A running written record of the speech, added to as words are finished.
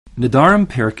Nedarim,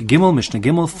 Perik Gimel, Mishnah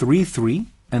Gimel 3:3,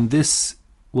 and this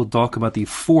will talk about the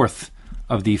fourth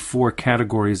of the four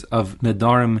categories of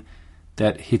Nedarim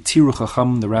that Hitiru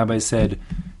Chacham, the rabbi said,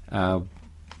 are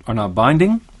not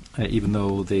binding, even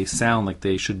though they sound like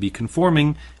they should be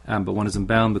conforming, but one isn't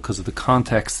bound because of the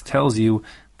context tells you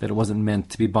that it wasn't meant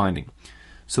to be binding.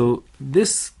 So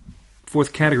this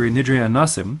fourth category, Nidrei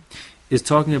Anasim, is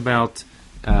talking about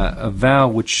a vow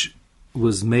which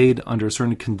was made under a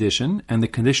certain condition, and the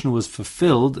condition was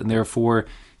fulfilled, and therefore,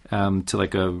 to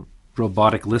like a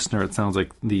robotic listener, it sounds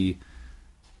like the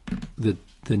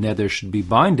neder should be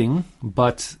binding,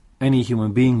 but any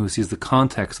human being who sees the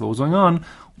context of what was going on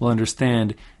will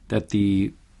understand that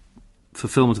the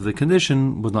fulfillment of the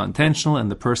condition was not intentional,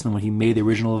 and the person, when he made the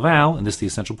original vow, and this is the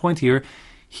essential point here,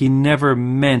 he never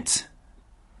meant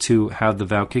to have the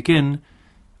vow kick in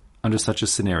under such a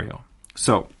scenario.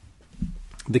 So,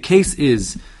 the case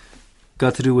is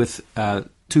got to do with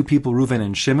two people, Reuven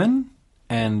and Shimon,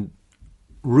 and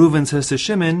Reuven says to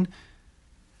Shimon,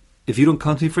 if you don't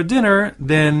come to me for dinner,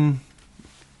 then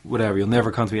whatever, you'll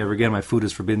never come to me ever again, my food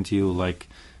is forbidden to you, like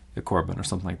a korban or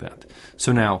something like that.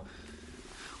 So now,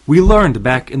 we learned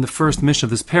back in the first mission of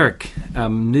this parak,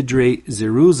 Nidrei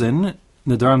Zeruzin,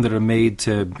 Nedarim that are made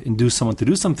to induce someone to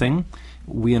do something.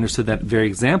 We understood that very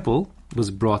example was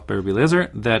brought by Rabbi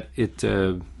Eliezer, that it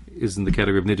is in the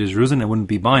category of Nidrei Zeruzin and wouldn't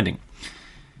be binding.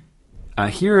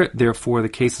 Here, therefore, the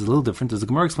case is a little different. As the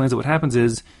Gemara explains, that what happens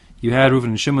is you had Reuven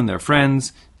and Shimon, they're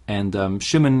friends, and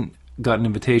Shimon got an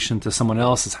invitation to someone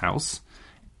else's house,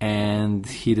 and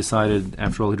he decided,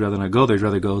 after all, he'd rather not go there, he'd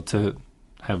rather go to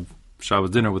have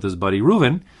Shabbos dinner with his buddy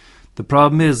Reuven. The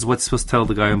problem is, what's supposed to tell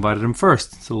the guy who invited him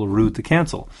first? It's a little rude to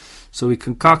cancel. So he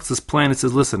concocts this plan and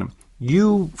says, listen,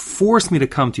 you forced me to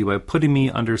come to you by putting me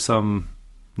under some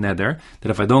neder, that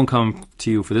if I don't come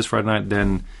to you for this Friday night,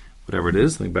 then whatever it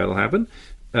is, something bad will happen.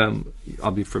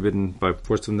 I'll be forbidden by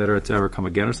force of neder to ever come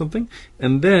again or something.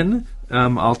 And then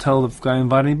I'll tell the guy who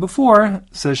invited me before,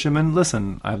 says Shimon,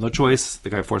 listen, I have no choice. The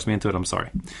guy forced me into it. I'm sorry.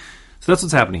 So that's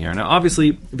what's happening here. Now,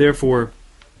 obviously, therefore,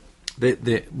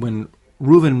 when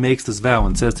Reuven makes this vow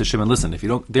and says to Shimon, listen, if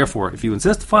you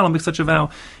insist, fine, I'll make such a vow.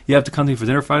 You have to come to me for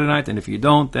dinner Friday night, and if you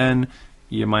don't, then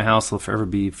my house will forever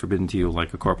be forbidden to you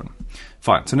like a korban.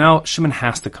 Fine. So now Shimon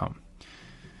has to come.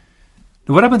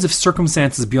 Now, what happens if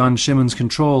circumstances beyond Shimon's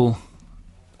control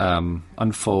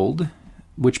unfold,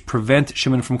 which prevent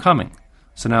Shimon from coming?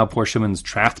 So now poor Shimon's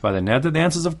trapped by the neder? The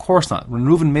answer is of course not. When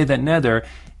Reuven made that neder,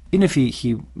 even if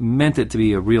he meant it to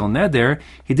be a real neder,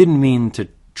 he didn't mean to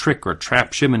trick or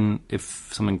trap Shimon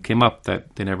if something came up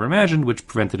that they never imagined, which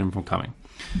prevented him from coming.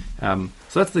 So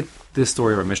that's the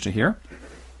story of our Mishnah here.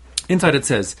 Inside it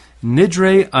says,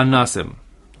 Nidrei Anasim,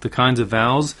 the kinds of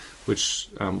vows which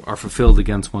are fulfilled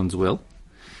against one's will.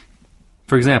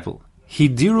 For example,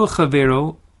 Hidiru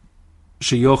Chavero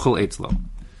Sheyochel Eitzlo.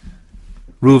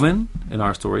 Reuven, in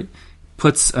our story,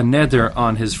 puts a neder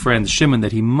on his friend Shimon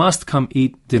that he must come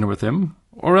eat dinner with him,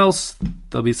 or else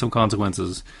there'll be some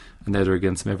consequences, a neder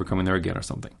against him ever coming there again or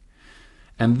something.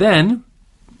 And then,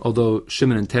 although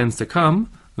Shimon intends to come,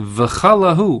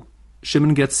 v'chalahu,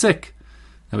 Shimon gets sick.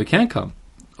 Now he can't come.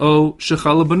 O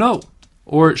shechala bano,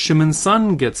 or Shimon's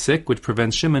son gets sick, which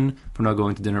prevents Shimon from not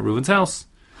going to dinner at Reuven's house.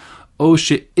 O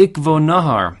she'ikvo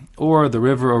nahar, or the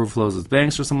river overflows its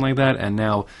banks or something like that, and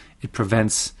now it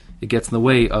gets in the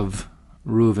way of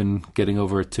Shimon getting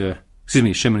over to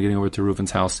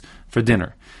Reuven's house for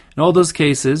dinner. In all those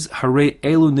cases, Hare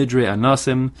Elu Nidrei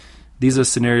Anasim, these are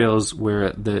scenarios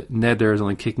where the neder is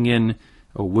only kicking in,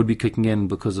 or would be kicking in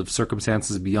because of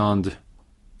circumstances beyond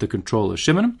the control of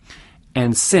Shimon.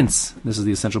 And since, this is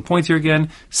the essential point here again,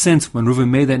 since when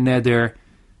Reuven made that neder,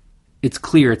 it's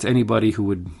clear to anybody who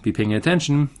would be paying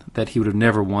attention that he would have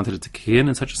never wanted it to kick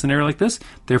in such a scenario like this,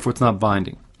 therefore it's not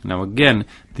binding. Now again,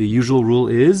 the usual rule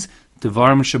is,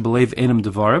 Devarim shebelev enam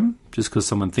devarim, just because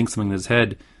someone thinks something in his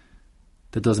head,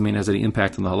 that doesn't mean it has any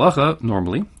impact on the halacha,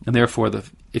 normally. And therefore,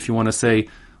 if you want to say,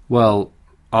 well,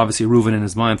 obviously Reuven in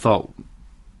his mind thought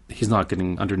he's not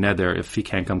getting under neder if he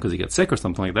can't come because he gets sick or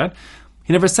something like that,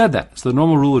 he never said that. So the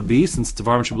normal rule would be, since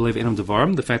Devarim shebelev enam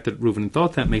devarim, the fact that Reuven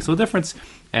thought that makes no difference,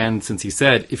 and since he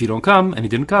said, if you don't come, and he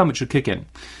didn't come, it should kick in.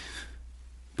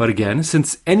 But again,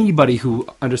 since anybody who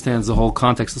understands the whole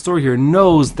context of the story here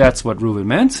knows that's what Reuven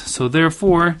meant, so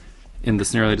therefore, in the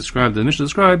scenario the Mishnah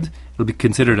described, it'll be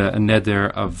considered a neder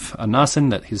of a nasin,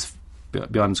 that he's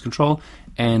beyond his control,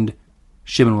 and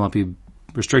Shimon will not be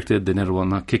restricted, the neder will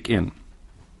not kick in.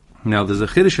 Now, there's a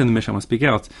chiddush in the Mishnah I want to speak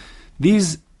out.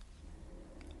 These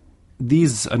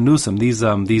anusim,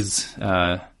 these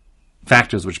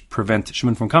factors which prevent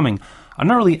Shimon from coming, are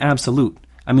not really absolute.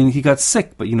 I mean, he got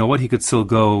sick, but you know what? He could still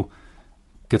go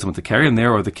get someone to carry him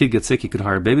there, or the kid gets sick, he could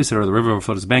hire a babysitter, or the river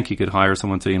overflowed his bank, he could hire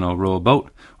someone to, row a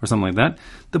boat, or something like that.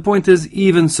 The point is,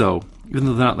 even so, even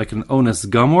though they're not like an onus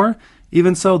gamor,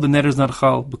 even so, the neder is not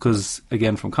chal, because,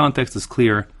 again, from context, it's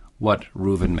clear what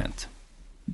Reuven meant.